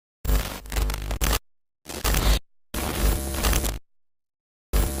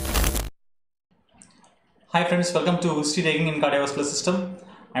Hi friends, welcome to history taking in cardiovascular system.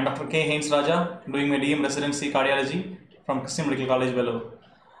 I'm Dr. K. Haynes Raja, doing my DM residency cardiology from Christian Medical College, Vellore.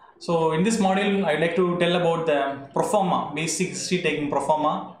 So in this module, I'd like to tell about the proforma, basic history taking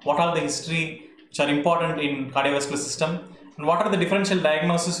proforma. What are the history which are important in cardiovascular system, and what are the differential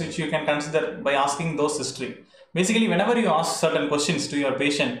diagnoses which you can consider by asking those history. Basically, whenever you ask certain questions to your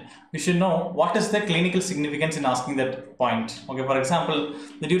patient, you should know what is the clinical significance in asking that point. Okay, for example,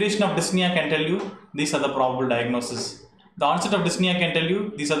 the duration of dyspnea can tell you these are the probable diagnoses. The onset of dyspnea can tell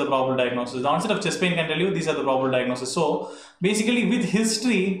you these are the probable diagnoses. The onset of chest pain can tell you these are the probable diagnoses. So basically, with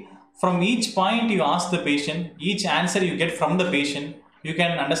history, from each point you ask the patient, each answer you get from the patient, you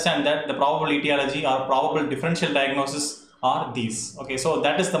can understand that the probable etiology or probable differential diagnosis are these. Okay, so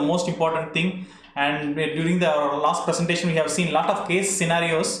that is the most important thing. And during our last presentation, we have seen a lot of case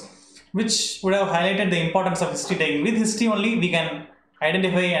scenarios which would have highlighted the importance of history taking. With history only, we can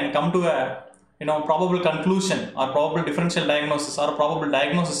identify and come to a probable conclusion or probable differential diagnosis or probable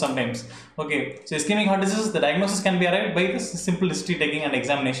diagnosis sometimes. Okay, so ischemic heart disease, the diagnosis can be arrived by this simple history taking and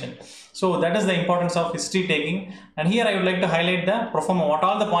examination. So that is the importance of history taking. And here I would like to highlight the proforma. What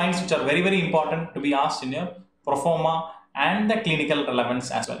are the points which are very, very important to be asked in your proforma and the clinical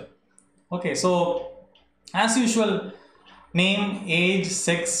relevance as well. Okay, so as usual, name, age,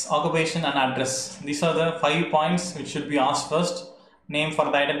 sex, occupation and address. These are the 5 points which should be asked first. Name for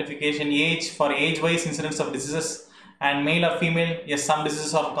the identification, age for age-wise incidence of diseases, and male or female. Yes, some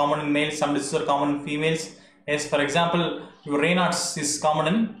diseases are common in males, some diseases are common in females. Yes, for example, your Raynaud's is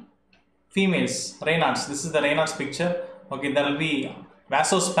common in females. Raynaud's, this is the Raynaud's picture. Okay, there will be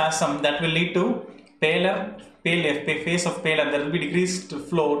vasospasm that will lead to pale face of pallor. There will be decreased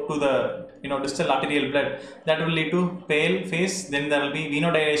flow to the distal arterial blood. That will lead to pale face. Then there will be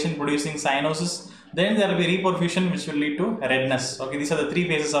venodilation producing cyanosis. Then there will be reperfusion, which will lead to redness. Okay, these are the 3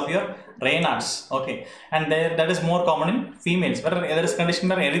 phases of your Raynaud's. Okay, and that is more common in females. Where there is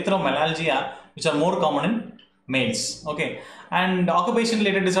condition of erythromelalgia, which are more common in males. Okay, and occupation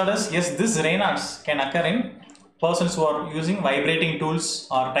related disorders. Yes, this Raynaud's can occur in persons who are using vibrating tools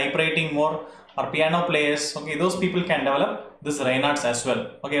or typewriting more, or piano players. Okay, those people can develop this Raynaud's as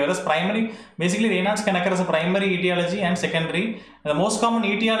well. Okay, whereas primary, basically Raynaud's can occur as a primary etiology and secondary. The most common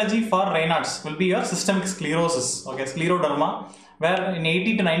etiology for Raynaud's will be your systemic sclerosis. Okay, scleroderma, where in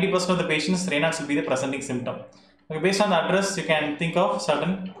 80 to 90% of the patients, Raynaud's will be the presenting symptom. Okay, based on the address, you can think of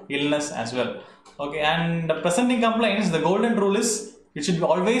certain illness as well. Okay, and the presenting complaints, the golden rule is it should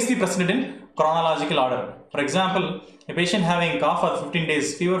always be presented in chronological order. For example, a patient having cough for 15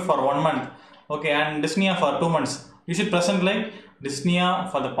 days, fever for 1 month, okay, and dyspnea for 2 months, you should present like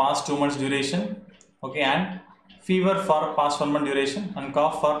dyspnea for the past 2 months duration, okay, and fever for past 1 month duration, and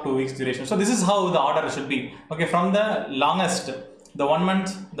cough for 2 weeks duration. So this is how the order should be. Okay, from the longest, the 1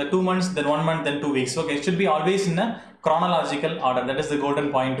 month, the 2 months, then 1 month, then 2 weeks. Okay, it should be always in a chronological order. That is the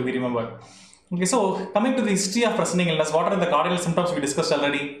golden point to be remembered. Okay, so coming to the history of presenting illness, what are the cardinal symptoms we discussed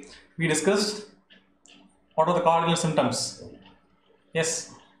already? We discussed what are the cardinal symptoms.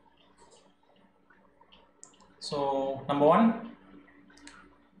 Yes. So number 1,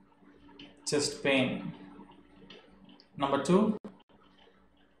 chest pain. Number 2,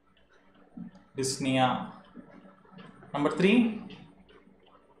 dyspnea. Number 3,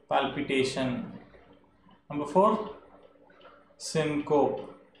 palpitation. Number 4, syncope.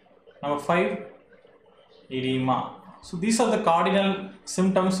 Number 5, edema. So these are the cardinal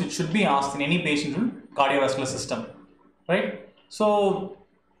symptoms which should be asked in any patient in cardiovascular system, right? So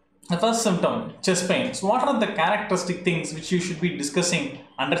the first symptom, chest pain. So what are the characteristic things which you should be discussing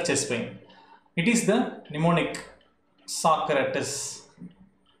under chest pain? It is the mnemonic Socrates.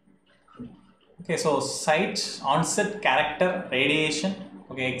 Okay, so site, onset, character, radiation,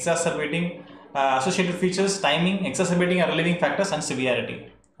 okay, exacerbating, associated features, timing, exacerbating or relieving factors, and severity.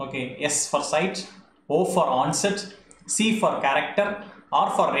 Okay, S for site, O for onset, C for character,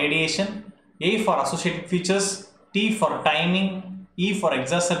 R for radiation, A for associated features, T for timing, E for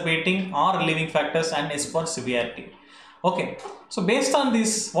exacerbating or relieving factors, and S for severity. Okay, so based on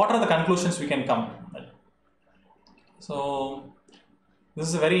this, what are the conclusions we can come? So this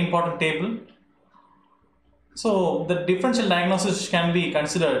is a very important table. So the differential diagnosis can be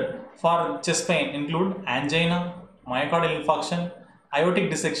considered for chest pain include angina, myocardial infarction, aortic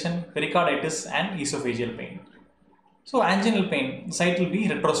dissection, pericarditis, and esophageal pain. So anginal pain, the site will be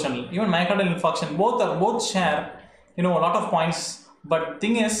retrosternal. Even myocardial infarction, both share a lot of points. But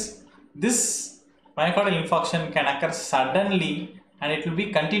thing is, this myocardial infarction can occur suddenly, and it will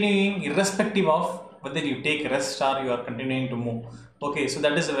be continuing irrespective of whether you take rest or you are continuing to move. Okay, so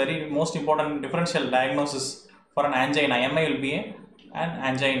that is a very most important differential diagnosis for an angina. MI will be an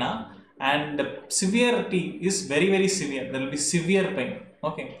angina, and the severity is very severe. There will be severe pain.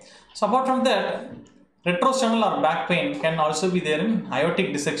 Okay. So apart from that, retrosternal or back pain can also be there in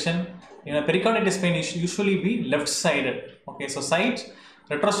aortic dissection. In a pericarditis pain is usually be left-sided. Okay, so site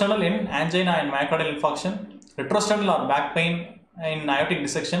retrosternal in angina and myocardial infarction, retrosternal or back pain in aortic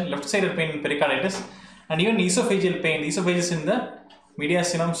dissection, left-sided pain in pericarditis, and even esophageal pain. The esophagus in the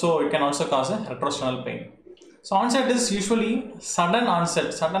mediastinum, so it can also cause a retrosternal pain. So onset is usually sudden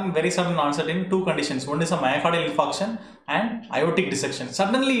onset, very sudden onset in two conditions. One is a myocardial infarction and aortic dissection.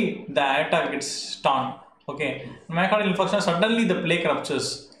 Suddenly the aorta gets torn. Okay, myocardial infarction, suddenly the plaque ruptures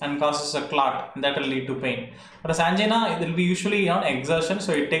and causes a clot, and that will lead to pain. Whereas angina, it will be usually on exertion,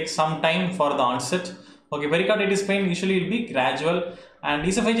 so it takes some time for the onset. Okay, pericarditis pain usually will be gradual, and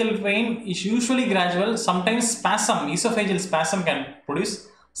esophageal pain is usually gradual. Sometimes spasm, esophageal spasm can produce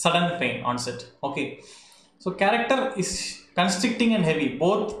sudden pain onset. Okay, so character is constricting and heavy.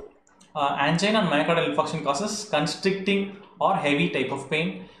 Both angina and myocardial infarction causes constricting or heavy type of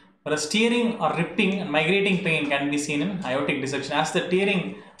pain. Whereas tearing or ripping and migrating pain can be seen in aortic dissection. As the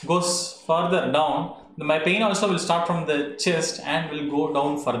tearing goes further down, my pain also will start from the chest and will go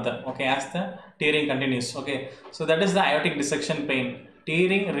down further. Okay, as the tearing continues. Okay, so that is the aortic dissection pain.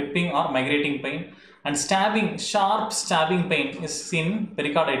 Tearing, ripping or migrating pain, and stabbing, sharp stabbing pain is seen in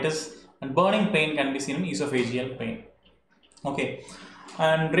pericarditis, and burning pain can be seen in esophageal pain. Okay,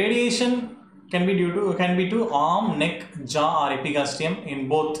 and radiation can be to arm, neck, jaw or epigastrium in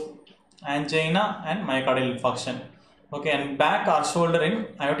both angina and myocardial infarction. Okay, and back or shoulder in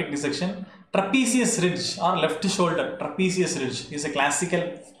aortic dissection. Trapezius ridge or left shoulder, trapezius ridge is a classical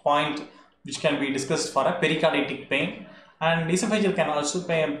point which can be discussed for a pericarditic pain, and esophageal can also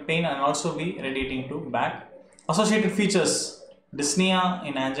pain and also be radiating to back. Associated features: dyspnea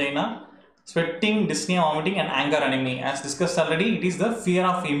in angina, sweating, dyspnea, vomiting and anger anemia. As discussed already, it is the fear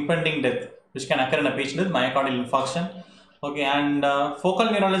of impending death which can occur in a patient with myocardial infarction. Okay, and focal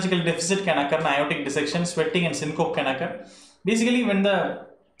neurological deficit can occur in aortic dissection, sweating and syncope can occur. Basically, when the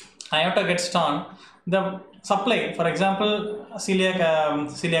aorta gets torn, the supply, for example,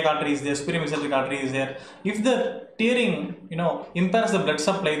 celiac artery is there, superior mesenteric artery is there. If the tearing, impairs the blood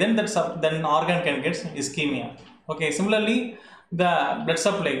supply, then then organ can get ischemia. Okay, similarly, the blood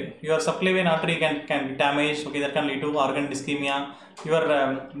supply, your supply vein artery can be damaged. Okay, that can lead to organ ischemia. Your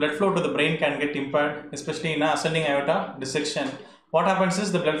blood flow to the brain can get impaired, especially in ascending aorta dissection. What happens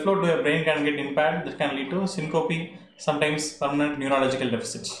is the blood flow to your brain can get impaired. That can lead to syncope, sometimes permanent neurological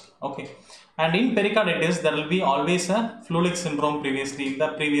deficits. Okay, and in pericarditis there will be always a flu-like syndrome previously in the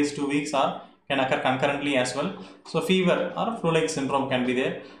previous 2 weeks, or can occur concurrently as well. So fever or flu-like syndrome can be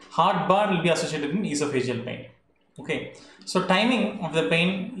there. Heartburn will be associated in esophageal pain. Okay, so timing of the pain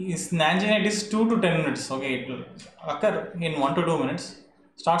is in angina it is 2 to 10 minutes. Okay, it will occur in 1 to 2 minutes,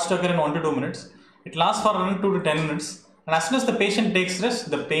 starts to occur in 1 to 2 minutes. It lasts for around 2 to 10 minutes, and as soon as the patient takes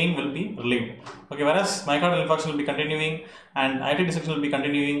rest, the pain will be relieved. Okay, whereas myocardial infarction will be continuing and aortic dissection will be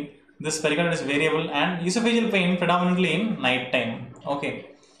continuing. This pericarditis is variable, and esophageal pain predominantly in night time. Okay,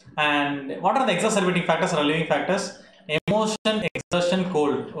 and what are the exacerbating factors or relieving factors? Emotion, exertion,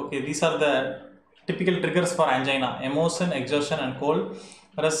 cold. Okay, these are the typical triggers for angina: emotion, exertion and cold.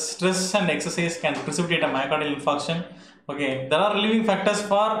 Whereas stress and exercise can precipitate a myocardial infarction. Okay, there are relieving factors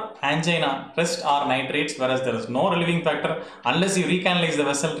for angina: rest or nitrates, whereas there is no relieving factor unless you recanalize the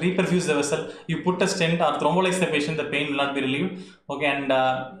vessel, reperfuse the vessel, you put a stent or thrombolize the patient, the pain will not be relieved. Okay, and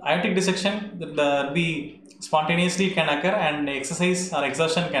aortic dissection, the be spontaneously can occur, and exercise or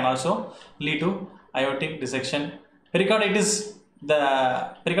exertion can also lead to aortic dissection. Pericarditis, the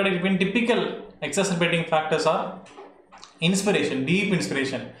pericarditis pain, typical exacerbating factors are inspiration, deep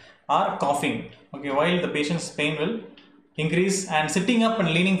inspiration, or coughing. Okay, while the patient's pain will increase, and sitting up and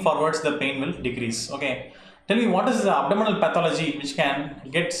leaning forwards, the pain will decrease. Okay, tell me, what is the abdominal pathology which can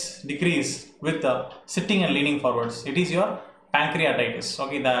get decreased with the sitting and leaning forwards? It is your pancreatitis.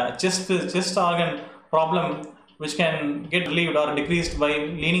 Okay, the chest organ problem which can get relieved or decreased by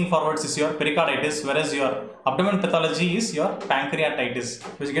leaning forwards is your pericarditis, whereas your abdominal pathology is your pancreatitis,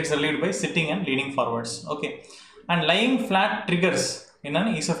 which gets relieved by sitting and leaning forwards. Okay, and lying flat triggers in an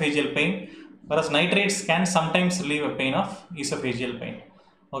esophageal pain, whereas nitrates can sometimes relieve a pain of esophageal pain.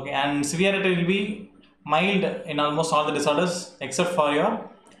 Okay, and severity will be mild in almost all the disorders except for your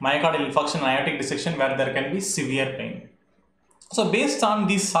myocardial infarction and aortic dissection, where there can be severe pain. So based on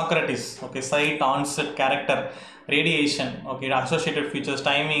these Socrates, okay, site, onset, character, radiation, okay, associated features,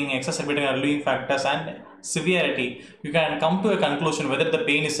 timing, exacerbating or relieving factors and severity, you can come to a conclusion whether the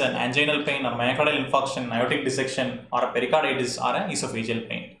pain is an anginal pain or myocardial infarction, aortic dissection or a pericarditis or an esophageal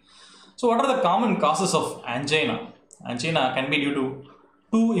pain. So what are the common causes of angina? Angina can be due to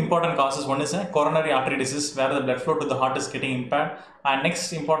two important causes. One is a coronary artery disease where the blood flow to the heart is getting impaired, and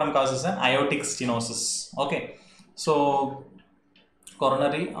next important cause is an aortic stenosis. Okay, so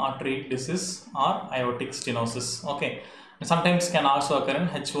coronary artery disease or aortic stenosis. Okay, and sometimes can also occur in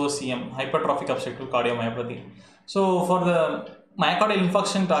HOCM, hypertrophic obstructive cardiomyopathy. So for the myocardial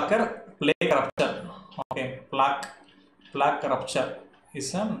infarction to occur, plaque rupture. Okay, plaque rupture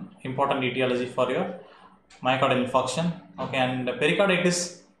is an important etiology for your myocardial infarction. Okay, and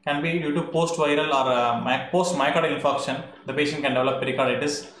pericarditis can be due to post-viral or post-myocardial infarction. The patient can develop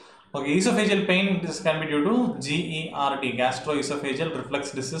pericarditis. Okay, esophageal pain, this can be due to GERD, gastroesophageal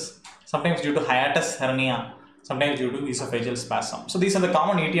reflux disease, sometimes due to hiatus hernia, sometimes due to esophageal spasm. So these are the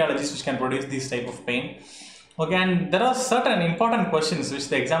common etiologies which can produce this type of pain. Okay, and there are certain important questions which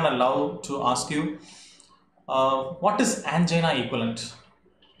the examiner love to ask you. What is angina equivalent?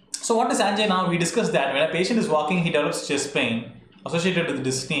 So what is angina? We discussed that when a patient is walking, he develops chest pain associated with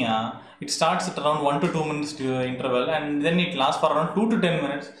dyspnea. It starts at around 1 to 2 minutes interval, and then it lasts for around 2 to 10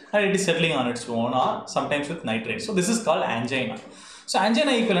 minutes, and it is settling on its own, or sometimes with nitrate. So this is called angina. So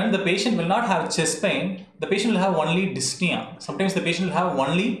angina equivalent, the patient will not have chest pain, the patient will have only dyspnea. Sometimes the patient will have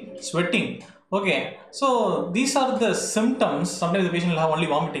only sweating. Okay, so these are the symptoms. Sometimes the patient will have only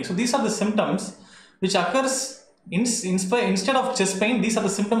vomiting. So these are the symptoms which occurs instead of chest pain. These are the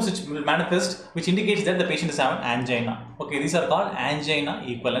symptoms which will manifest, which indicates that the patient is having angina. Okay, these are called angina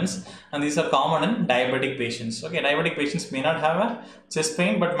equivalents, and these are common in diabetic patients. Okay, diabetic patients may not have a chest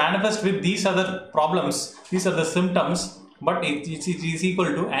pain, but manifest with these other problems. These are the symptoms, but it is equal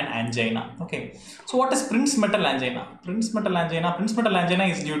to an angina. Okay, so what is Prince-Metal angina? Prince-Metal angina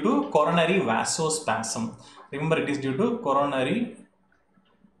is due to coronary vasospasm. Remember, it is due to coronary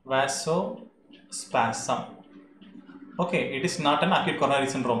vasospasm. Okay, it is not an acute coronary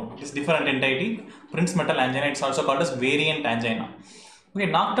syndrome. It is different entity. Prince-Metal angina, it's also called as variant angina. Okay,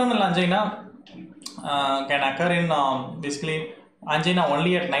 nocturnal angina can occur in basically angina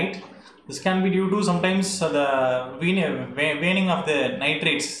only at night. This can be due to sometimes the waning of the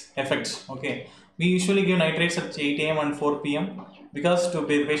nitrates effects. Okay, we usually give nitrates at 8 AM and 4 PM because the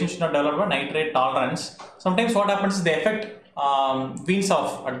patient should not develop a nitrate tolerance. Sometimes what happens is the effect weans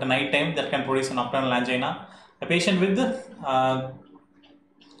off at the night time, that can produce a nocturnal angina. A patient with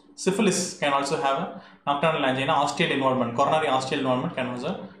syphilis can also have a nocturnal angina. Osteal involvement, coronary osteal involvement can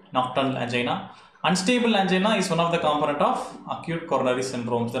also nocturnal angina. Unstable angina is one of the component of acute coronary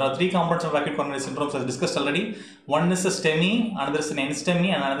syndromes. There are three components of acute coronary syndromes as discussed already. One is a STEMI, another is an NSTEMI,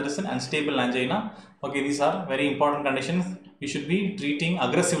 and another is an unstable angina. Okay, these are very important conditions. We should be treating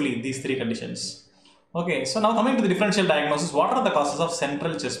aggressively these three conditions. Okay, so now coming to the differential diagnosis, what are the causes of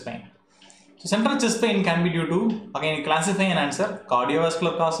central chest pain? So central chest pain can be due to, again classify and answer,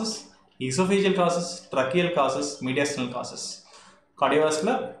 cardiovascular causes, esophageal causes, tracheal causes, mediastinal causes.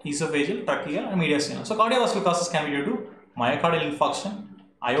 Cardiovascular, esophageal, tracheal and mediastinal. So cardiovascular causes can be due to myocardial infarction,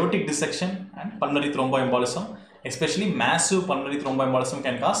 aortic dissection and pulmonary thromboembolism. Especially massive pulmonary thromboembolism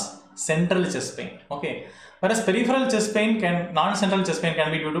can cause central chest pain. Okay. Whereas peripheral chest pain non-central chest pain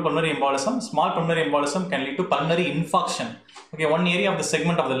can be due to pulmonary embolism. Small pulmonary embolism can lead to pulmonary infarction. Okay, one area of the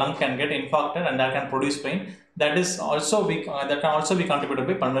segment of the lung can get infarcted and that can produce pain. That can also be contributed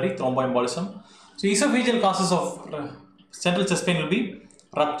by pulmonary thromboembolism. So esophageal causes of central chest pain will be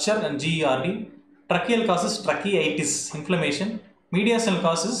rupture and GERD. Tracheal causes tracheitis, inflammation. Mediastinal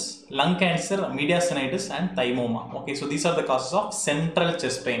causes lung cancer, mediastinitis and thymoma. Okay, so these are the causes of central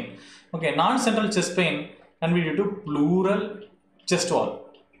chest pain. Okay, non-central chest pain can be due to pleural chest wall.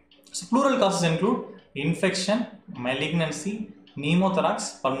 So pleural causes include infection, malignancy,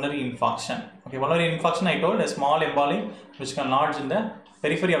 pneumothorax, pulmonary infarction. Okay, pulmonary infarction I told, a small emboli which can lodge in the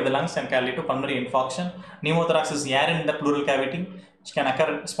periphery of the lungs and can lead to pulmonary infarction. Pneumothorax is air in the pleural cavity which can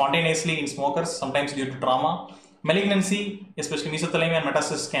occur spontaneously in smokers, sometimes due to trauma. Malignancy, especially mesothelioma and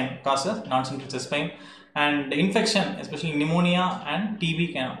metastasis, can cause a non-central chest pain. And infection, especially pneumonia and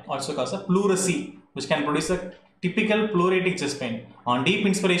TB, can also cause a pleurisy, which can produce a typical pleuritic chest pain. On deep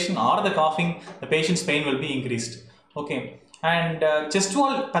inspiration or the coughing, the patient's pain will be increased. Okay, and chest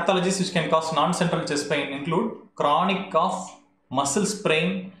wall pathologies which can cause non-central chest pain include chronic cough, muscle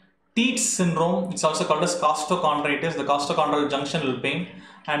sprain, Tietz syndrome, which is also called as costochondritis, the costochondral junctional pain,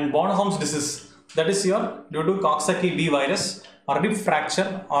 and Bonham's disease, that is due to Coxsackie B virus or rib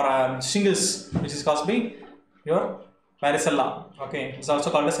fracture or shingles, which is caused by your varicella. Okay, it's also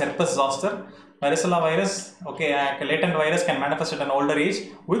called as herpes zoster. Varicella virus, okay, a latent virus can manifest at an older age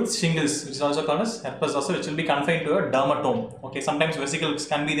with shingles, which is also called as herpes zoster, which will be confined to a dermatome. Okay, sometimes vesicles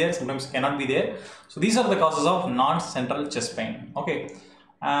can be there, sometimes cannot be there. So these are the causes of non-central chest pain. Okay,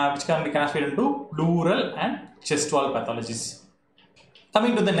 which can be classified into pleural and chest wall pathologies.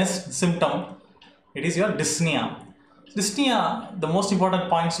 Coming to the next symptom, it is your dyspnea. Dyspnea, the most important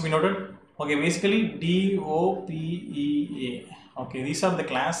points to be noted. Okay, basically DOPEA. Okay, these are the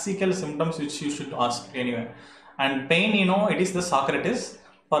classical symptoms which you should ask anyway. And pain, it is the Socrates.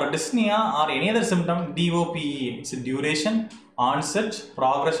 For dyspnea or any other symptom, DOPEA. It's a duration, onset,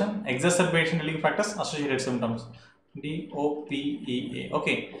 progression, exacerbation, relief factors, associated symptoms. DOPEA.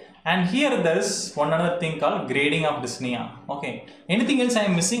 Okay, and here there is one another thing called grading of dyspnea. Okay, anything else I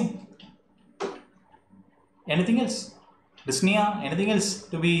am missing? Anything else? Dyspnea, anything else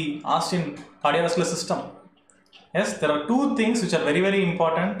to be asked in cardiovascular system? Yes, there are two things which are very, very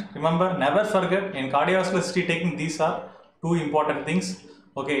important. Remember, never forget, in cardiovascular history taking, these are two important things.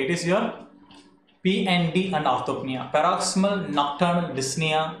 Okay, it is your PND and orthopnea, paroxysmal nocturnal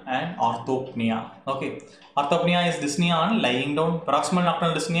dyspnea and orthopnea. Okay, orthopnea is dyspnea on lying down. Paroxysmal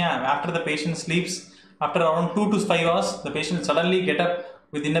nocturnal dyspnea, after the patient sleeps, after around 2 to 5 hours, the patient will suddenly get up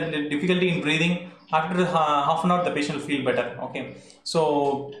with difficulty in breathing. After half an hour, the patient will feel better. Okay,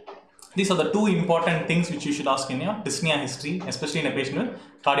 so these are the two important things which you should ask in your dyspnea history, especially in a patient with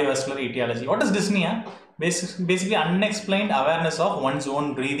cardiovascular etiology. What is dyspnea? Basically unexplained awareness of one's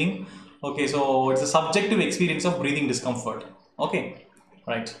own breathing. Okay, so it's a subjective experience of breathing discomfort. Okay,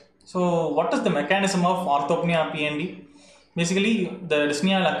 right. So what is the mechanism of orthopnea PND? Basically, the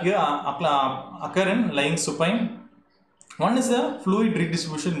dyspnea will occur in lying supine. One is the fluid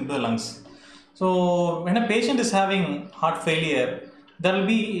redistribution into the lungs. So when a patient is having heart failure, there will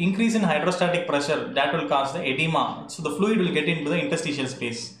be increase in hydrostatic pressure that will cause the edema. So the fluid will get into the interstitial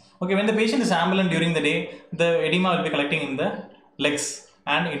space. Okay, when the patient is ambulant during the day, the edema will be collecting in the legs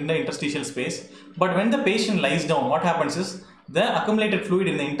and in the interstitial space. But when the patient lies down, what happens is the accumulated fluid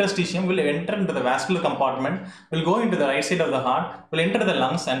in the interstitium will enter into the vascular compartment, will go into the right side of the heart, will enter the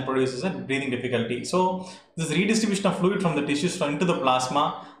lungs and produces a breathing difficulty. So this redistribution of fluid from the tissues into the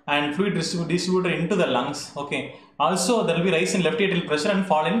plasma and fluid distributed into the lungs. Okay, also there will be rise in left atrial pressure and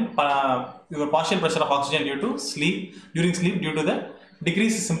fall in your partial pressure of oxygen during sleep due to the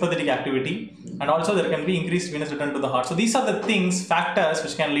decreased sympathetic activity, and also there can be increased venous return to the heart. So these are the factors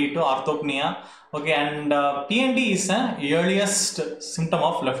which can lead to orthopnea. Okay, and PND is the earliest symptom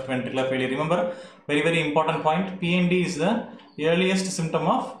of left ventricular failure. Remember, very, very important point, PND is the earliest symptom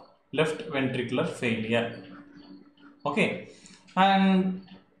of left ventricular failure. Okay, and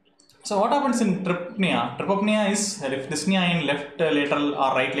so what happens in trypopnea? Trypopnea is dyspnea in left lateral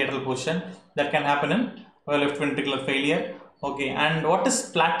or right lateral position that can happen in left ventricular failure. Okay, and what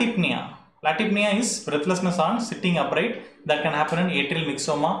is platypnea? Platypnea is breathlessness on sitting upright that can happen in atrial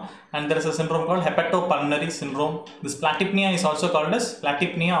myxoma, and there is a syndrome called hepatopulmonary syndrome. This platypnea is also called as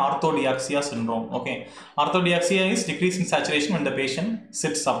platypnea orthodeoxia syndrome. Okay, orthodeoxia is decrease in saturation when the patient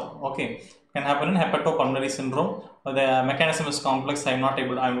sits up. Okay, can happen in hepatopulmonary syndrome. The mechanism is complex. I'm not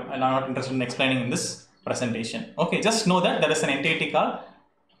interested in explaining in this presentation. Okay, just know that there is an entity called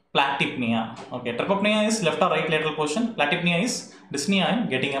platypnea. Okay, trypopnea is left or right lateral position. Platypnea is dyspnea in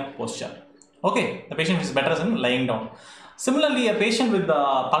getting up posture. Okay, the patient is better than lying down. Similarly, a patient with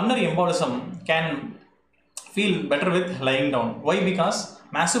pulmonary embolism can feel better with lying down. Why? Because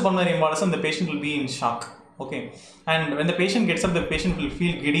massive pulmonary embolism, the patient will be in shock. Okay, and when the patient gets up, the patient will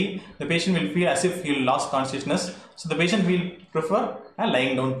feel giddy. The patient will feel as if he lost consciousness. So the patient will prefer a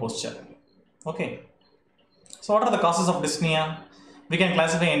lying down posture. Okay, so what are the causes of dyspnea? We can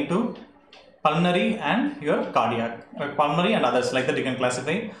classify into pulmonary and your cardiac, pulmonary and others like that you can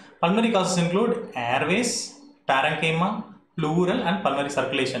classify. Pulmonary causes include airways, parenchyma, pleural and pulmonary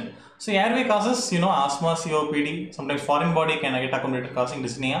circulation. So airway causes, asthma, COPD, sometimes foreign body can get accumulated causing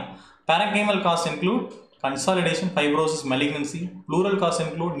dyspnea. Parenchymal causes include consolidation, fibrosis, malignancy. Pleural causes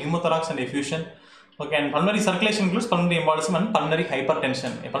include pneumothorax and effusion. Okay, and pulmonary circulation includes pulmonary embolism and pulmonary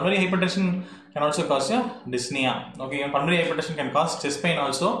hypertension. A pulmonary hypertension can also cause dyspnea. Okay, and pulmonary hypertension can cause chest pain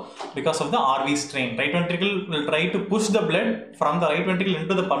also because of the RV strain. Right ventricle will try to push the blood from the right ventricle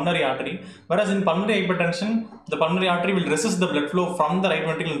into the pulmonary artery, whereas in pulmonary hypertension, the pulmonary artery will resist the blood flow from the right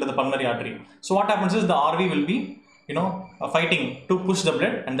ventricle into the pulmonary artery. So what happens is the RV will be, fighting to push the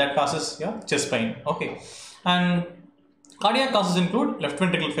blood, and that causes your chest pain. Okay, and cardiac causes include left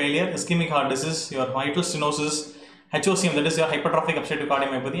ventricular failure, ischemic heart disease, your mitral stenosis, HOCM, that is your hypertrophic obstructive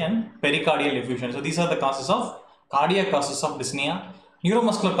cardiomyopathy, and pericardial effusion. So these are the causes of cardiac causes of dyspnea.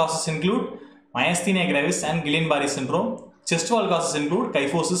 Neuromuscular causes include myasthenia gravis and Guillain-Barré syndrome. Chest wall causes include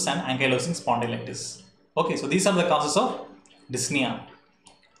kyphosis and ankylosing spondylitis. Okay, so these are the causes of dyspnea.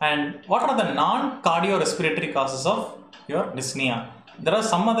 And what are the non-cardiorespiratory causes of your dyspnea? There are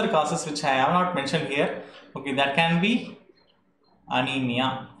some other causes which I have not mentioned here. Okay, that can be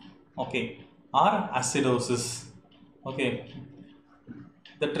anemia, okay, or acidosis. Okay,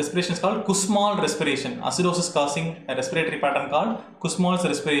 That respiration is called Kussmaul respiration. Acidosis causing a respiratory pattern called Kussmaul's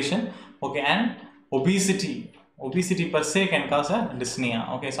respiration. Okay, and obesity. Obesity per se can cause a dyspnea.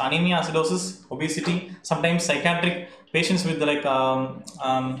 Okay, so anemia, acidosis, obesity, sometimes psychiatric patients with like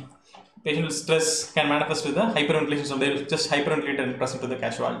patient with stress can manifest with the hyperventilation, so they will just hyperventilate and present to the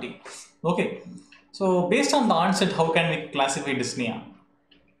casualty. Okay, so based on the onset, how can we classify dyspnea?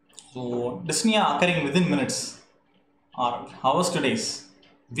 So dyspnea occurring within minutes or hours to days,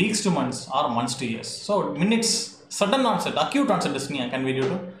 weeks to months, or months to years. So minutes, sudden onset, acute onset dyspnea can be due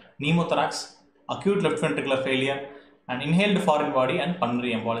to pneumothorax, acute left ventricular failure, and inhaled foreign body and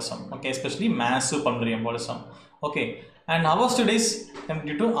pulmonary embolism. Okay, especially massive pulmonary embolism. Okay, and hours to days can be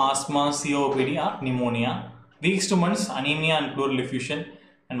due to asthma, COPD, or pneumonia. Weeks to months, anemia and pleural effusion,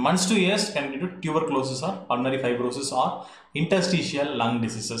 and months to years can be due to tuberculosis or pulmonary fibrosis or interstitial lung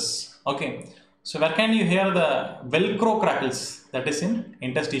diseases. Okay, so where can you hear the velcro crackles? That is in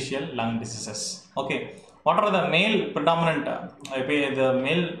interstitial lung diseases. Okay, what are the male predominant,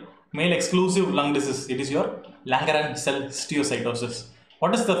 the male exclusive lung disease? It is your Langerhans cell histiocytosis.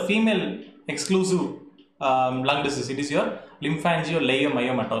 What is the female exclusive lung disease? It is your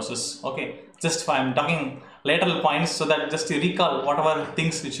lymphangioliomyomatosis. Okay, just I am talking lateral points so that just to recall whatever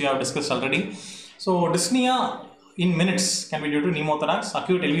things which you have discussed already. So dyspnea in minutes can be due to pneumothorax,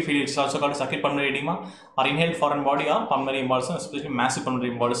 acute LV failure, which is also called as acute pulmonary edema, or inhaled foreign body or pulmonary embolism, especially massive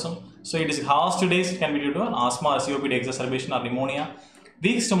pulmonary embolism. So it is hours to days, it can be due to an asthma or COPD exacerbation or pneumonia.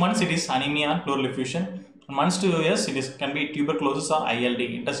 Weeks to months, it is anemia and pleural effusion. Months to years, it can be tuberculosis or ILD,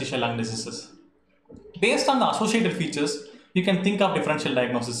 interstitial lung diseases. Based on the associated features, you can think of differential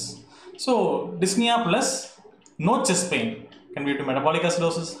diagnosis. So dyspnea plus no chest pain can be due to metabolic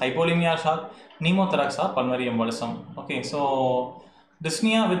acidosis, hypolemia shock, pneumothorax or pulmonary embolism. Okay, so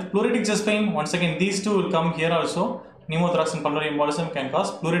dyspnea with pleuritic chest pain, once again these two will come here also. Pneumothorax and pulmonary embolism can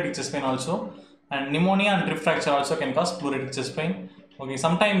cause pleuritic chest pain also, and pneumonia and rib fracture also can cause pleuritic chest pain. Okay,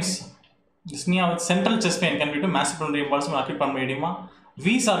 sometimes dyspnea with central chest pain can be due to massive pulmonary embolism and acute pulmonary edema.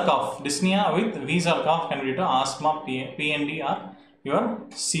 Wheeze or cough, dyspnea with wheeze or cough can be due to asthma, PND or your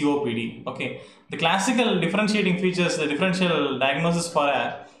COPD. Okay, the classical differentiating features, the differential diagnosis for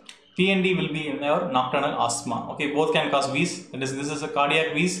a PND will be in your nocturnal asthma. Okay, both can cause wheeze. This is a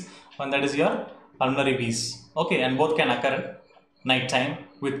cardiac wheeze, and that is your pulmonary wheeze. Okay, and both can occur at night time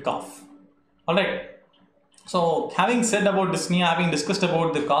with cough. All right. So having said about dyspnea, having discussed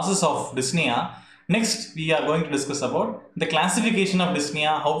about the causes of dyspnea, next we are going to discuss about the classification of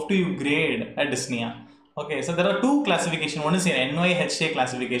dyspnea. How do you grade a dyspnea? Okay, so there are two classifications. One is an NYHA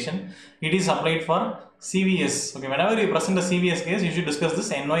classification. It is applied for CVS. Okay, whenever you present a CVS case, you should discuss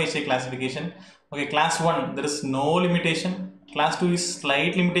this NYHA classification. Okay, class 1, there is no limitation. Class 2 is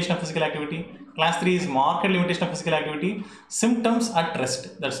slight limitation of physical activity. Class 3 is marked limitation of physical activity. Symptoms at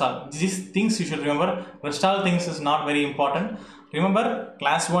rest. That's all. These things you should remember. Rest all things is not very important. Remember,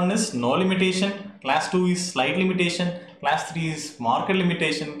 class 1 is no limitation. Class 2 is slight limitation. Class 3 is marked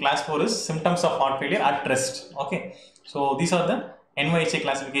limitation. Class 4 is symptoms of heart failure at rest. Okay. So these are the NYHA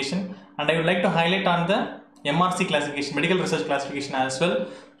classification. And I would like to highlight on the MRC classification, medical research classification as well.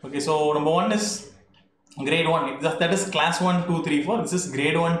 Okay. So number 1 is grade 1. That is class 1, 2, 3, 4. This is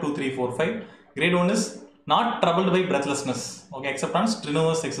grade 1, 2, 3, 4, 5. Grade 1 is not troubled by breathlessness. Okay. Except on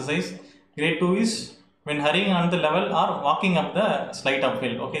strenuous exercise. Grade 2 is when hurrying on the level or walking up the slight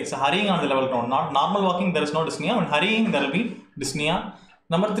uphill. Okay, so hurrying on the level ground, not normal walking, there is no dyspnea. When hurrying, there will be dyspnea.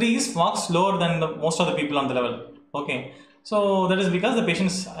 Number 3 is walk slower than most of the people on the level. Okay, so that is because the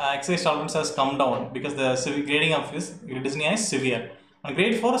patient's exercise tolerance has come down because the grading of his dyspnea is severe. And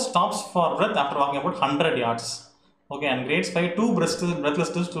grade 4 stops for breath after walking about 100 yards. Okay, and grades 5, 2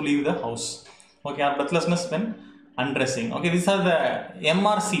 breathlessness to leave the house. Okay, or breathlessness when undressing. Okay, these are the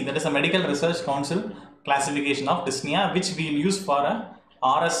MRC, that is a Medical Research Council classification of dyspnea, which we will use for a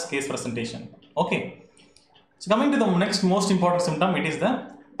RS case presentation. Okay, so coming to the next most important symptom, it is the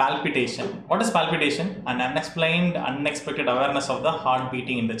palpitation. What is palpitation? An unexplained, unexpected awareness of the heart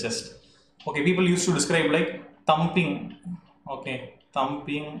beating in the chest. Okay, people used to describe like thumping. Okay,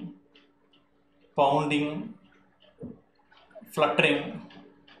 thumping, pounding, fluttering.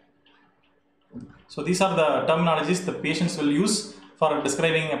 So these are the terminologies the patients will use for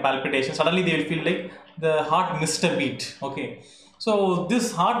describing a palpitation. Suddenly they will feel like the heart missed a beat. Okay, so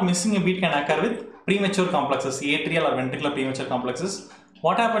this heart missing a beat can occur with premature complexes, atrial or ventricular premature complexes.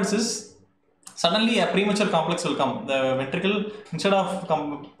 What happens is suddenly a premature complex will come. The ventricle, instead of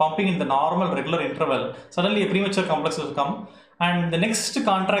pumping in the normal regular interval, suddenly a premature complex will come, and the next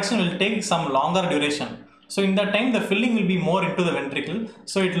contraction will take some longer duration. So in that time, the filling will be more into the ventricle.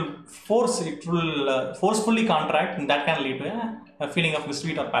 So it will forcefully contract, and that can lead to a feeling of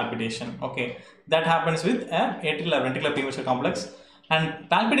misbeat or palpitation. Okay, that happens with atrial or ventricular premature complex. And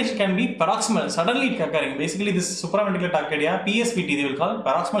palpitation can be paroxysmal, suddenly occurring. Basically, this supraventricular tachycardia, PSVT, they will call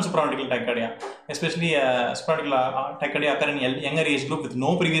paroxysmal supraventricular tachycardia, especially supraventricular tachycardia occur in younger age group with no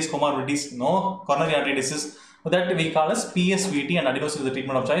previous comorbidities, no coronary artery disease. So that we call as PSVT, and adenosine is the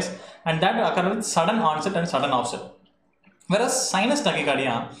treatment of choice, and that occurs with sudden onset and sudden offset. Whereas sinus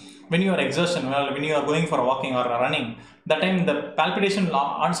tachycardia, when you are exertion, when you are going for walking or running, that time the palpitation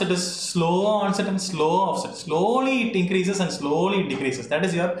onset is slow onset and slow offset. Slowly it increases and slowly it decreases. That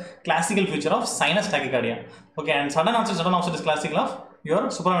is your classical feature of sinus tachycardia. Okay, and sudden onset, sudden offset is classical of your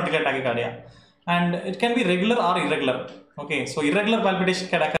supraventricular tachycardia. And it can be regular or irregular. Okay, so irregular palpitation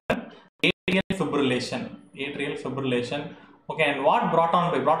can occur in atrial fibrillation. Okay, and what brought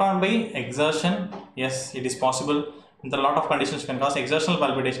on by exertion? Yes, it is possible. There are a lot of conditions can cause exertional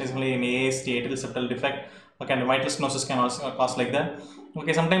palpitation, especially in AST, atrial septal defect. Okay, and mitral stenosis can also cause like that.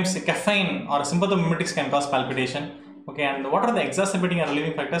 Okay, sometimes caffeine or sympathomimetics can cause palpitation. Okay, and what are the exacerbating or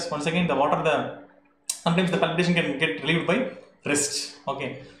relieving factors? Once again, sometimes the palpitation can get relieved by rest.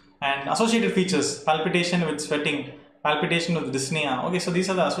 Okay, and associated features: palpitation with sweating, palpitation with dyspnea. Okay, so these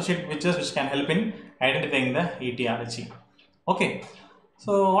are the associated features which can help in identifying the etiology. Okay,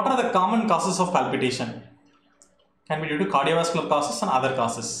 so what are the common causes of palpitation? Can be due to cardiovascular causes and other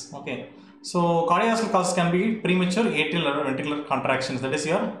causes. Okay, so cardiovascular causes can be premature atrial or ventricular contractions, that is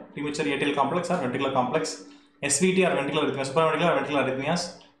your premature atrial complex or ventricular complex, SVT or ventricular arrhythmias, supraventricular or ventricular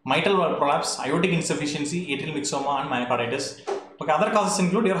arrhythmias, mitral valve prolapse, aortic insufficiency, atrial myxoma, and myocarditis. Okay, other causes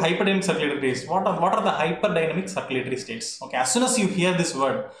include your hyperdynamic circulatory states. What are the hyperdynamic circulatory states? Okay, as soon as you hear this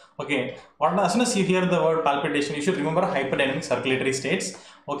word, okay, as soon as you hear the word palpitation, you should remember hyperdynamic circulatory states.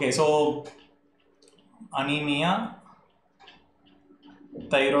 Okay, so anemia,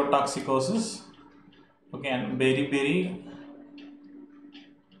 thyrotoxicosis, okay, and beriberi,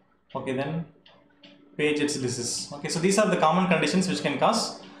 okay, then Paget's disease. Okay, so these are the common conditions which can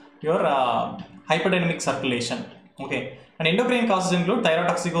cause your hyperdynamic circulation. Okay, and endocrine causes include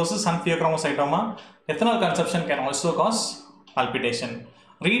thyrotoxicosis and pheochromocytoma. Ethanol consumption can also cause palpitation.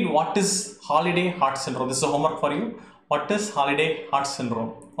 Read what is holiday heart syndrome. This is a homework for you. What is holiday heart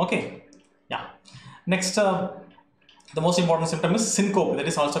syndrome? Okay, yeah. Next, the most important symptom is syncope, that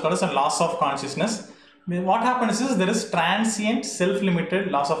is also called as a loss of consciousness. What happens is there is transient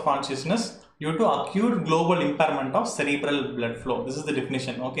self-limited loss of consciousness due to acute global impairment of cerebral blood flow. This is the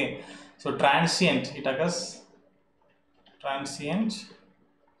definition. Okay, so transient, it occurs transient,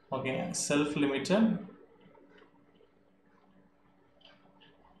 okay, self-limited,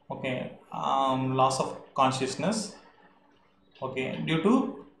 okay, loss of consciousness, okay, due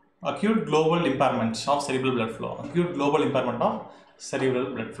to acute global impairment of cerebral blood flow. Acute global impairment of cerebral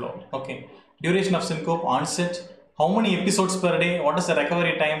blood flow. Okay. Duration of syncope, onset, how many episodes per day, what is the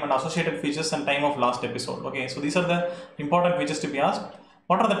recovery time and associated features and time of last episode. Okay. So these are the important features to be asked.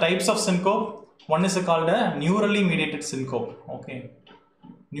 What are the types of syncope? One is called a neurally mediated syncope. Okay.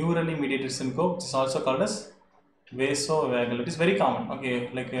 Neurally mediated syncope is also called as vasovagal. It is very common. Okay,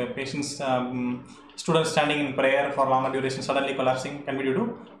 like patients, students standing in prayer for longer duration suddenly collapsing can be due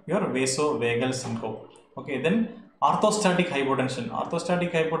to your vasovagal syncope. Okay, then orthostatic hypotension.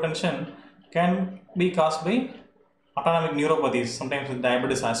 Orthostatic hypotension can be caused by autonomic neuropathies, sometimes with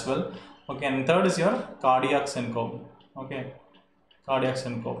diabetes as well. Okay, and third is your cardiac syncope. Okay, cardiac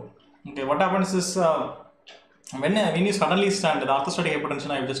syncope. Okay, what happens is when you suddenly stand, the orthostatic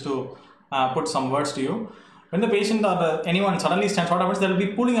hypotension, I have just to put some words to you. When the patient or anyone suddenly stands, what happens? There will be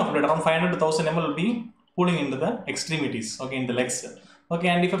pooling of blood, around 500 to 1000 ml will be pooling into the extremities, okay, in the legs. Okay,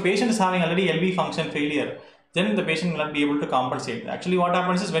 and if a patient is having already LV function failure, then the patient will not be able to compensate. Actually, what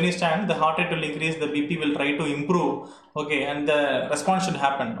happens is when you stand, the heart rate will increase, the BP will try to improve, okay, and the response should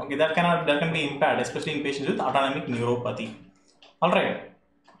happen. Okay, that can be impaired, especially in patients with autonomic neuropathy. All right.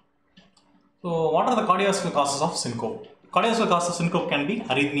 So, what are the cardiovascular causes of syncope? Cardiovascular causes of syncope can be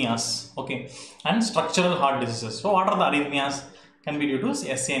arrhythmias, okay, and structural heart diseases. So, what are the arrhythmias? Can be due to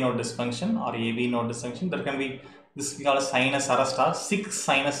SA node dysfunction or AV node dysfunction. There can be this we call a sinus arrest or sick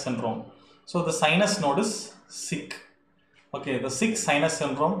sinus syndrome. So, the sinus node is sick. Okay, the sick sinus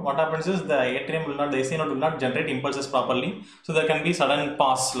syndrome, what happens is the atrium will not, the SA node will not generate impulses properly. So, there can be sudden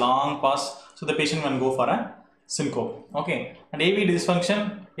pause, long pause. So, the patient can go for a syncope. Okay, and AV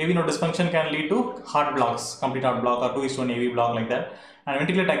node dysfunction can lead to heart blocks, complete heart block or 2:1 AV block like that. And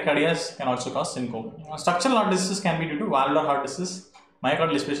ventricular tachycardias can also cause syncope. Structural heart disease can be due to valvular heart disease,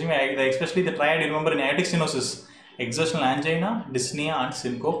 myocardial especially the triad, you remember in aortic stenosis, exertional angina, dyspnea and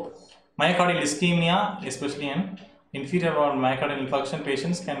syncope. Myocardial ischemia, especially in inferior or myocardial infarction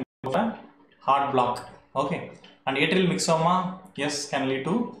patients, can go for a heart block. Okay, and atrial myxoma, yes, can lead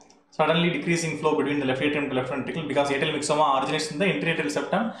to suddenly decreasing flow between the left atrium to left ventricle, because atrial myxoma originates in the intra-atrial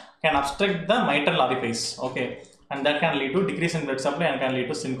septum, can obstruct the mitral orifice. Okay, and that can lead to decrease in blood supply and can lead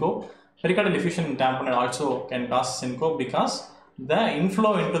to syncope. Pericardial effusion and tamponade also can cause syncope, because the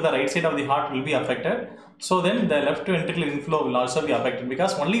inflow into the right side of the heart will be affected. So then the left ventricular inflow will also be affected,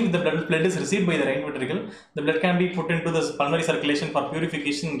 because only if the blood is received by the right ventricle, the blood can be put into the pulmonary circulation for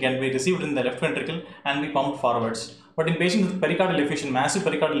purification, can be received in the left ventricle and be pumped forwards. But in patients with pericardial effusion, massive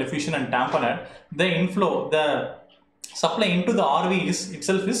pericardial effusion and tamponade, the inflow, the supply into the RV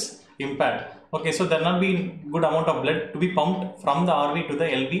itself is impaired. Okay, so there will not be good amount of blood to be pumped from the RV to the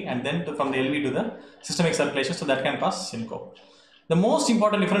LV, and then from the LV to the systemic circulation, so that can cause syncope. The most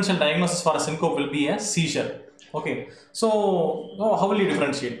important differential diagnosis for a syncope will be a seizure. Okay, so how will you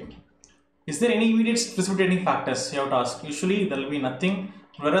differentiate? Is there any immediate precipitating factors? You have to ask. Usually there will be nothing.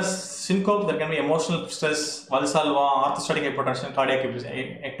 Whereas syncope, there can be emotional stress, Valsalva, orthostatic hypotension, cardiac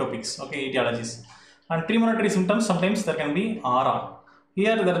ectopics, okay, etiologies. And premonitory symptoms, sometimes there can be RR.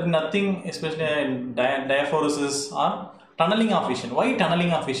 Here there will be nothing, especially diaphoresis or tunneling of vision. Why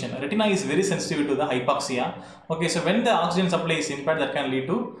tunneling of vision? Retina is very sensitive to the hypoxia. Okay, so when the oxygen supply is impaired, that can lead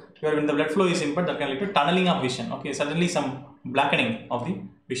to, when the blood flow is impaired, that can lead to tunneling of vision. Okay, suddenly some blackening of the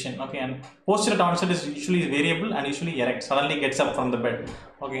vision. Okay, and posterior onset is usually variable and usually erect, suddenly gets up from the bed.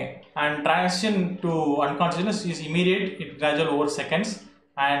 Okay, and transition to unconsciousness is immediate, it gradual over seconds,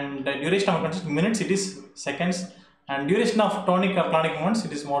 and the duration of unconsciousness minutes, it is seconds, and duration of tonic or clonic moments,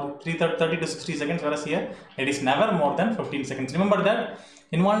 it is more 30 to 60 seconds, whereas here it is never more than 15 seconds. Remember that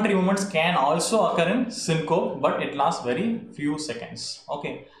involuntary movements can also occur in syncope, but it lasts very few seconds.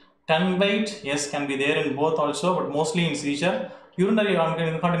 Okay, tongue bite, yes, can be there in both also, but mostly in seizure. Urinary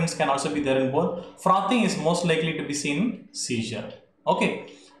incontinence can also be there in both. Frothing is most likely to be seen in seizure. Okay,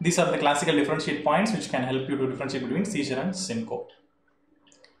 these are the classical differentiate points which can help you to differentiate between seizure and syncope.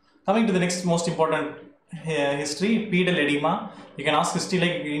 Coming to the next most important history, pedal edema. You can ask history,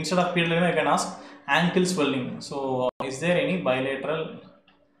 like instead of pedal edema, you can ask ankle swelling. So, is there any bilateral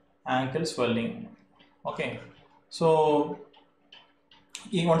ankle swelling? Okay, so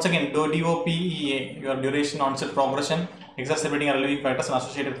once again, DOPEA, your duration, onset, progression, exacerbating or relieving factors and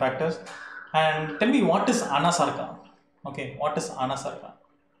associated factors. And tell me, what is anasarca? Okay, what is anasarca?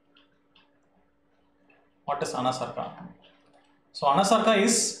 What is anasarca? So anasarca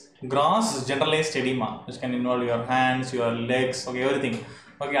is gross generalized edema, which can involve your hands, your legs, okay, everything.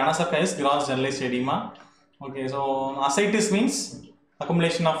 Okay, anasarca is gross generalized edema. Okay, so ascites means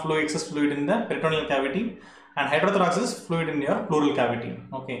accumulation of fluid, excess fluid in the peritoneal cavity, and hydrothorax is fluid in your pleural cavity.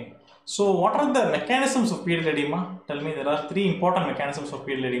 Okay, so what are the mechanisms of pedal edema? Tell me, there are three important mechanisms of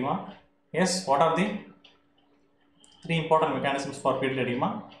pedal edema. Yes, what are the three important mechanisms for pedal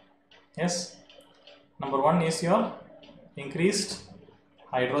edema? Yes, number one is your increased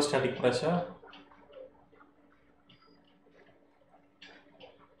hydrostatic pressure.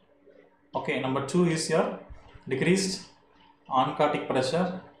 Okay, number two is your decreased oncotic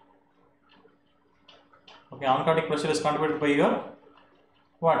pressure. Okay, oncotic pressure is contributed by your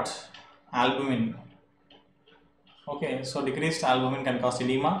what? Albumin. Okay, so decreased albumin can cause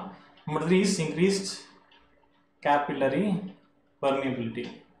edema. Number three is increased capillary permeability.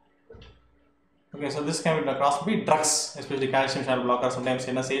 Okay, so this can be caused by drugs, especially calcium channel blocker, sometimes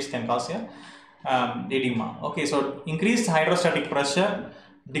NSAIDs can cause edema. Okay, so increased hydrostatic pressure,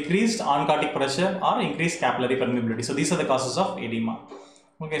 decreased oncotic pressure, or increased capillary permeability. So these are the causes of edema.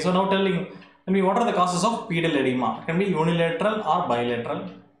 Okay, so now tell me, what are the causes of pedal edema? It can be unilateral or bilateral,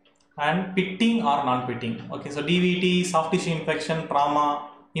 and pitting or non-pitting. Okay, so DVT, soft tissue infection, trauma,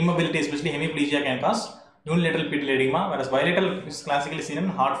 immobility, especially hemiplegia, can cause unilateral pedal edema, whereas bilateral is classically seen in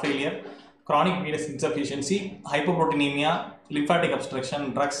heart failure, chronic venous insufficiency, hypoproteinemia, lymphatic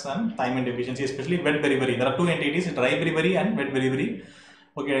obstruction, drugs, and thiamine deficiency, especially wet beriberi. There are two entities, dry beriberi and wet beriberi.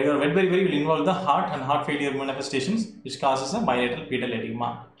 Okay, your wet beriberi will involve the heart and heart failure manifestations, which causes a bilateral pedal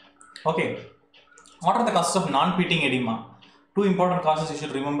edema. Okay, what are the causes of non-pitting edema? Two important causes you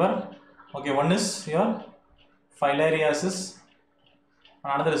should remember. Okay, one is your filariasis,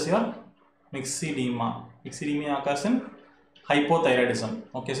 another is your myxedema. Myxedema occurs in hypothyroidism.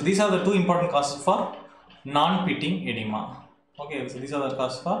 Okay, so these are the two important causes for non-pitting edema. Okay, so these are the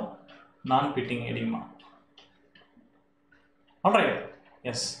causes for non-pitting edema. Alright,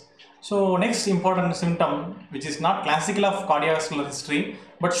 yes. So next important symptom, which is not classical of cardiovascular history,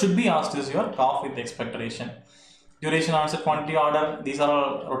 but should be asked, is your cough with expectoration. Duration, onset, quantity, order, these are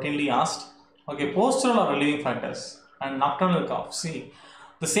all routinely asked. Okay, postural or relieving factors, and nocturnal cough. See,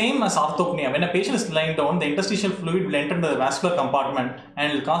 The same as orthopnea. When a patient is lying down, the interstitial fluid will enter the vascular compartment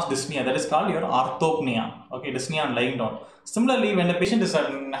and will cause dyspnea. That is called your orthopnea. Okay, dyspnea on lying down. Similarly, when the patient is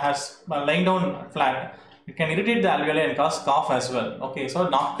lying down flat, it can irritate the alveoli and cause cough as well. Okay, so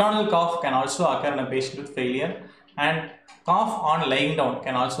nocturnal cough can also occur in a patient with failure, and cough on lying down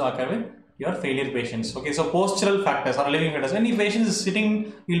can also occur with your failure patients. Okay, so postural factors or living factors. When the patient is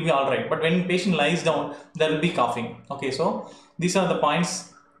sitting, you will be all right, but when the patient lies down, there will be coughing. Okay, so these are the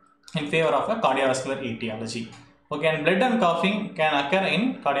points in favor of a cardiovascular etiology. Okay, and blood and coughing can occur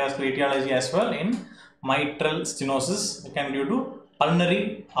in cardiovascular etiology as well in mitral stenosis. It can be due to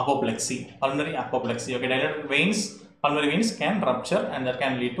pulmonary apoplexy. Pulmonary apoplexy. Okay, dilated veins, pulmonary veins can rupture, and that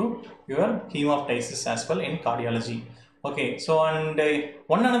can lead to your hemoptysis as well in cardiology. Okay, so and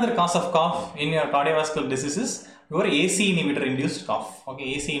one another cause of cough in your cardiovascular disease is your AC inhibitor induced cough.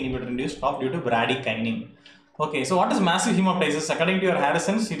 Okay, AC inhibitor induced cough due to bradykinin. Okay, so what is massive hemoptysis? According to your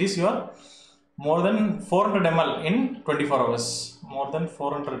Harrison's, it is your more than 400 ml in 24 hours. More than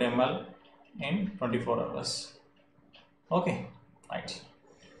 400 ml in 24 hours. Okay, right.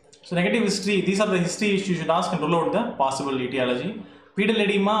 So negative history, these are the history issues you should ask and rule out the possible etiology. Pedal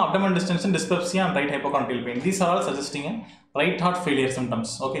edema, abdomen distension, dyspepsia, and right hypochondrial pain. These are all suggesting a right heart failure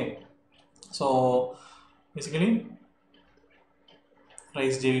symptoms. Okay, so basically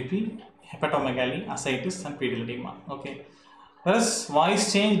raised JVP, hepatomegaly, ascites, and pedal edema. Okay, whereas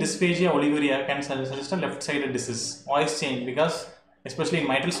voice change, dysphagia, oliguria can suggest a left-sided disease. Voice change, because especially in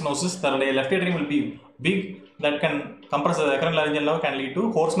mitral stenosis, the left atrium will be big, that can compress the recurrent laryngeal nerve, can lead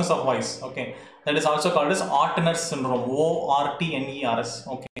to hoarseness of voice. Okay, that is also called as Ortner's syndrome. ORTNERS.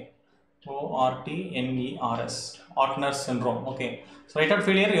 Okay, ORTNERS. Ortner's syndrome. Okay, so right heart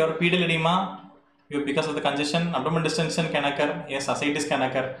failure, your pedal edema, because of the congestion, abdomen distension can occur. Yes, ascites can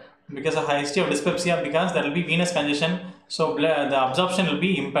occur because of history of dyspepsia, because there will be venous congestion, so the absorption will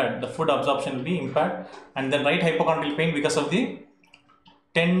be impaired, the food absorption will be impaired, and then right hypochondrial pain because of the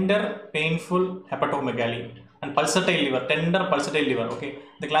tender painful hepatomegaly, and pulsatile liver, tender pulsatile liver. Okay,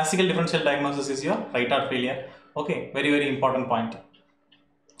 the classical differential diagnosis is your right heart failure. Okay, very important point.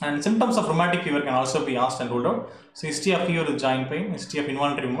 And symptoms of rheumatic fever can also be asked and ruled out. So history of fever with joint pain, history of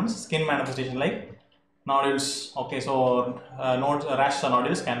involuntary movements, skin manifestation like nodules. Okay, so rash or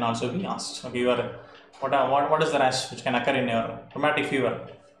nodules can also be asked. Okay, what is the rash which can occur in your rheumatic fever?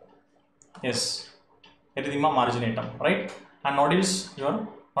 Yes, erythema marginatum, right? And nodules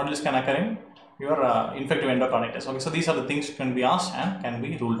can occur in your infective endocarditis. Okay, so these are the things that can be asked and can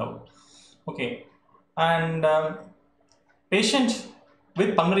be ruled out. Okay, and patient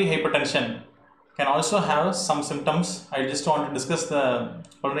with pulmonary hypertension can also have some symptoms. I just want to discuss the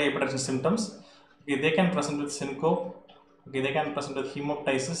pulmonary hypertension symptoms. Okay, they can present with syncope. Okay, they can present with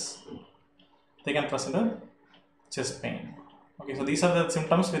hemoptysis. They can present with chest pain. Okay, so these are the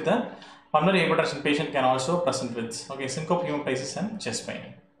symptoms with the pulmonary hypertension patient can also present with. Okay, syncope, hemoptysis, and chest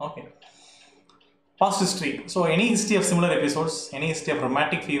pain. Okay. Past history. So any history of similar episodes, any history of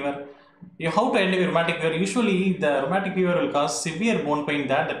rheumatic fever. How to identify rheumatic fever? Usually the rheumatic fever will cause severe bone pain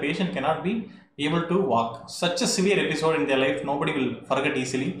that the patient cannot be able to walk. Such a severe episode in their life, nobody will forget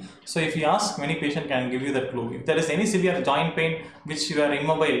easily. So if you ask, many patient can give you that clue. If there is any severe joint pain which you are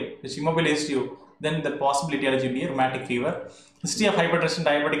immobile, which immobilized you, then the possibility will be a rheumatic fever. History of hypertension,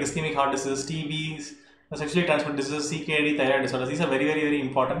 diabetic, ischemic heart disease, TB, sexually transmitted diseases, CKD, thyroid disorders. These are very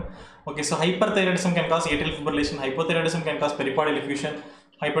important. Okay, so hyperthyroidism can cause atrial fibrillation, hypothyroidism can cause pericardial effusion,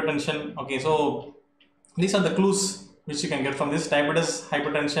 hypertension. Okay, so these are the clues which you can get from this. Diabetes,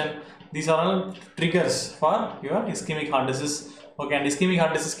 hypertension, these are all triggers for your ischemic heart disease. Okay, and ischemic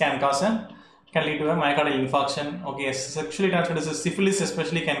heart disease can lead to a myocardial infarction. Okay, sexually transmitted disease, syphilis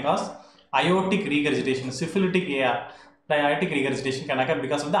especially can cause aortic regurgitation, syphilitic AR. The aortic regurgitation can occur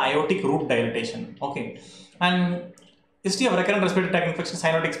because of the aortic root dilatation. Okay, and history of recurrent respiratory tract infection,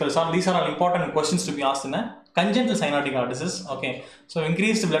 cyanotic spells. These are all important questions to be asked in a congenital cyanotic heart disease. Okay, so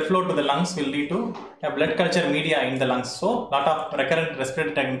increased blood flow to the lungs will lead to a blood culture media in the lungs. So lot of recurrent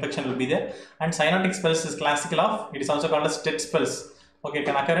respiratory tract infection will be there. And cyanotic spells is classical of, it is also called as TET spells. Okay,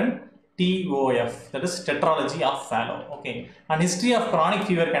 can occur in TOF, that is tetralogy of Fallot. Okay, and history of chronic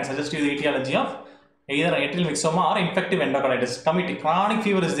fever can suggest you the etiology of either atrial myxoma or infective endocarditis. Chronic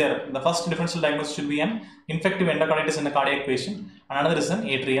fever is there. The first differential diagnosis should be an infective endocarditis in the cardiac patient, and another is an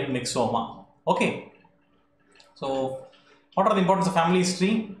atrial myxoma. Okay. So, what are the importance of family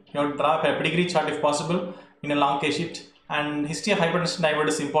history? You have to draw a pedigree chart if possible in a long case sheet. And history of hypertension,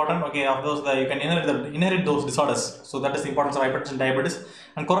 diabetes is important. Okay, of those you can inherit those disorders. So that is the importance of hypertension, diabetes,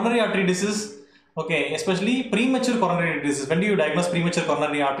 and coronary artery disease. Okay, especially premature coronary artery disease. When do you diagnose premature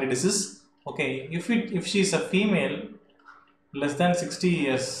coronary artery disease? Okay, if she is a female, less than 60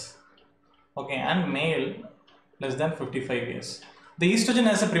 years, okay, and male less than 55 years. The estrogen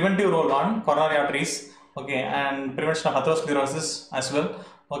has a preventive role on coronary arteries, okay, and prevention of atherosclerosis as well,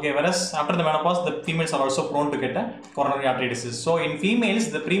 okay, whereas after the menopause the females are also prone to get a coronary artery disease. So in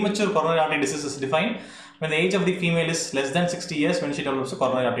females the premature coronary artery disease is defined when the age of the female is less than 60 years when she develops a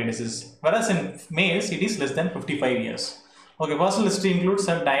coronary artery disease, whereas in males it is less than 55 years. Okay, personal history includes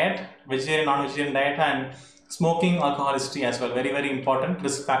a diet, vegetarian, non-vegetarian diet, and smoking, alcohol history as well. Very, very important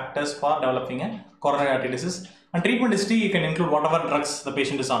risk factors for developing a coronary artery disease. And treatment history, you can include whatever drugs the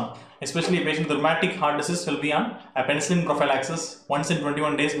patient is on. Especially a patient with rheumatic heart disease will be on a penicillin prophylaxis. Once in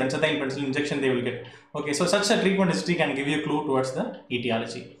 21 days, benzathine penicillin injection they will get. Okay, so such a treatment history can give you a clue towards the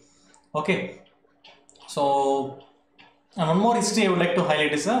etiology. Okay, so and one more history I would like to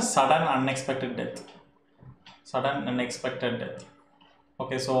highlight is a sudden unexpected death. Sudden unexpected death.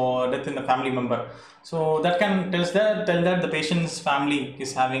 Okay, so death in the family member. So that can tell that the patient's family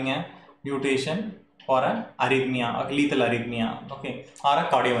is having a mutation or a arrhythmia, a lethal arrhythmia, okay, or a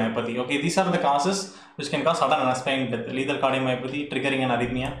cardiomyopathy. Okay, these are the causes which can cause sudden unexpected death. Lethal cardiomyopathy triggering an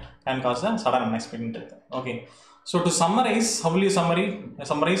arrhythmia can cause a sudden unexpected death. Okay, so to summarize, how will you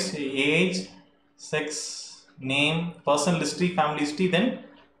summarize age, sex, name, personal history, family history, then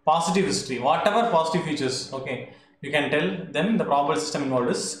positive history, whatever positive features, okay, you can tell, then the probable system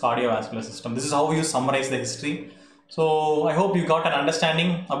involved is cardiovascular system. This is how you summarize the history. So I hope you got an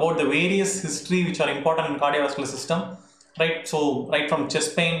understanding about the various history which are important in cardiovascular system, right? So right from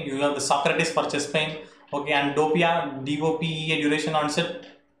chest pain, you have the Socrates for chest pain, okay, and DOPA, duration, onset,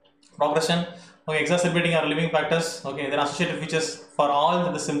 progression, okay, exacerbating or relieving factors, okay, then associated features for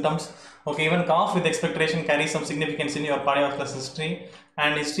all the symptoms, okay, even cough with expectoration carries some significance in your cardiovascular history,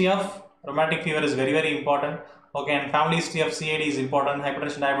 and history of rheumatic fever is very, very important, okay, and family history of CAD is important,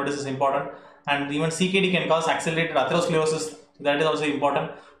 hypertension, diabetes is important, and even CKD can cause accelerated atherosclerosis, so that is also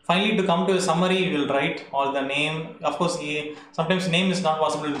important. Finally, to come to a summary, you will write all the name. Of course, sometimes name is not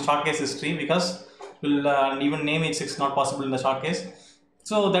possible in the short case history because even name is not possible in the short case.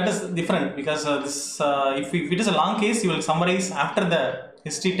 So that is different because if it is a long case, you will summarize after the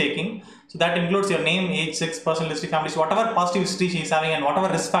history taking. So that includes your name, age, sex, personal history, family history, whatever positive history she is having and whatever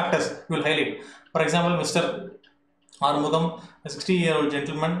risk factors you will highlight. For example, Mr. Armudam, a 60-year-old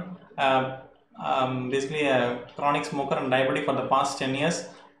gentleman, basically a chronic smoker and diabetic for the past 10 years.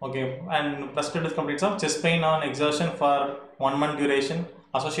 Okay, and presented with complaints of chest pain on exertion for 1 month duration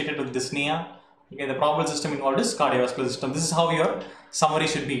associated with dyspnea. Okay, the probable system involved is cardiovascular system. This is how your summary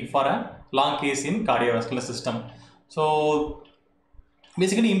should be for a long case in cardiovascular system. So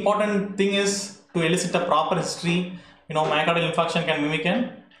basically important thing is to elicit a proper history. Myocardial infarction can mimic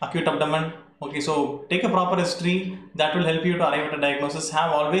an acute abdomen. Okay, so take a proper history that will help you to arrive at a diagnosis.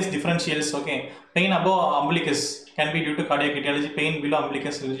 Have always differentials. Okay, pain above umbilicus can be due to cardiac etiology. Pain below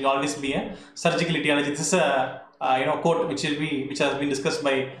umbilicus will always be a surgical etiology. This is a quote which has been discussed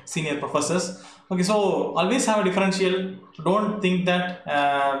by senior professors. Okay, so always have a differential. Don't think that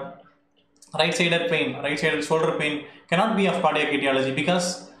right-sided pain, right-sided shoulder pain cannot be of cardiac etiology,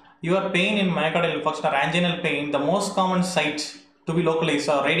 because your pain in myocardial infarction or anginal pain, the most common site to be localized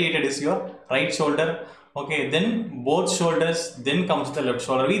or radiated is your right shoulder. Okay, then both shoulders, then comes the left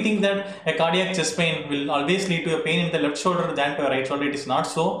shoulder. We think that a cardiac chest pain will always lead to a pain in the left shoulder than to a right shoulder. It is not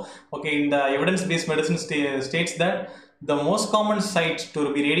so. Okay, in the evidence-based medicine states that the most common site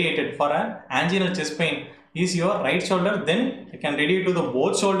to be radiated for an anginal chest pain is your right shoulder, then it can radiate to the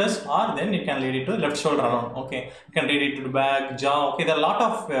both shoulders, or then it can radiate to the left shoulder alone. Okay, it can radiate to the back, jaw. Okay, there are a lot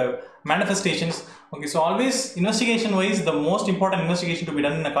of manifestations. Okay, so always investigation wise, the most important investigation to be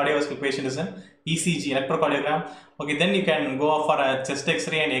done in a cardiovascular patient is an ECG, electrocardiogram. Okay, then you can go for a chest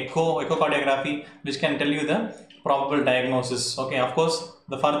X-ray and echocardiography, which can tell you the probable diagnosis. Okay, of course,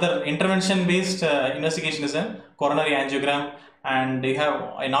 the further intervention based investigation is a coronary angiogram, and you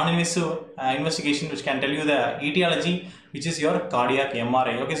have a non-invasive investigation which can tell you the etiology, which is your cardiac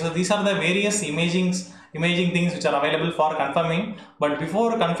MRI. Okay, so these are the various imaging things which are available for confirming, but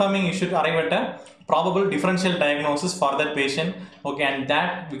before confirming you should arrive at a probable differential diagnosis for that patient. Okay, and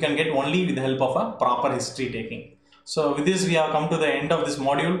that we can get only with the help of a proper history taking. So with this we have come to the end of this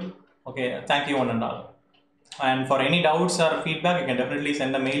module. Okay, thank you one and all. And for any doubts or feedback, you can definitely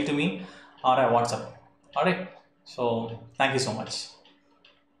send a mail to me or a WhatsApp. Alright, so thank you so much.